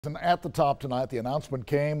And at the top tonight, the announcement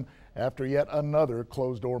came after yet another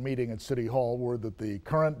closed-door meeting at City Hall, word that the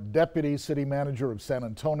current deputy city manager of San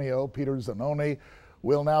Antonio, Peter Zanoni,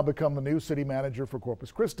 will now become the new city manager for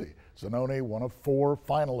Corpus Christi. Zanoni, one of 4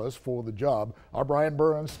 finalists for the job. Our Brian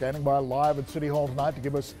Burns standing by live at City Hall tonight to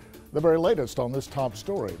give us the very latest on this top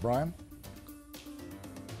story. Brian?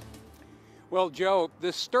 Well, Joe,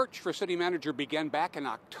 this search for city manager began back in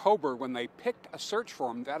October when they picked a search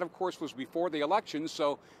for him. That, of course, was before the elections,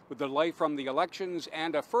 so with the delay from the elections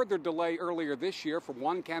and a further delay earlier this year from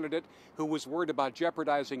one candidate who was worried about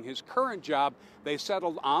jeopardizing his current job, they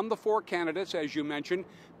settled on the 4 candidates, as you mentioned: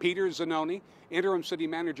 Peter Zanoni, interim city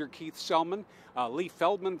manager Keith Selman, Lee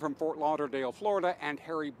Feldman from Fort Lauderdale, Florida, and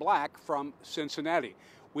Harry Black from Cincinnati.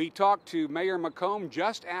 We talked to Mayor McComb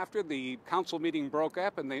just after the council meeting broke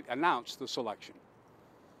up and they announced the selection.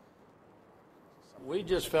 We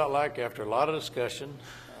just felt like, after a lot of discussion,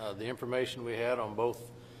 the information we had on both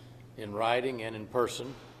in writing and in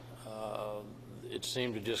person, it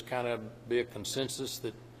seemed to just kind of be a consensus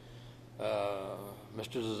that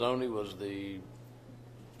Mr. Zanoni was the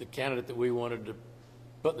candidate that we wanted to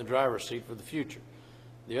put in the driver's seat for the future.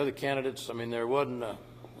 The other candidates, I mean, there wasn't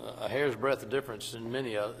a hair's breadth of difference in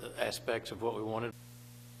many aspects of what we wanted.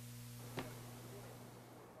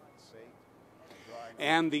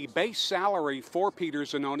 And the base salary for Peter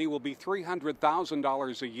Zanoni will be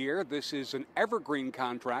 $300,000 a year. This is an evergreen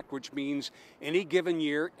contract, which means any given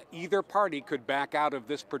year, either party could back out of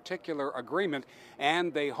this particular agreement.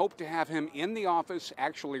 And they hope to have him in the office,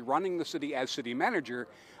 actually running the city as city manager,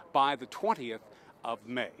 by the 20th of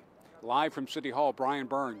May. Live from City Hall, Brian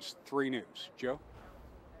Burns, 3 News. Joe?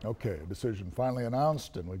 Okay, a decision finally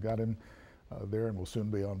announced, and we've got him there and will soon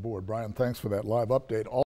be on board. Brian, thanks for that live update.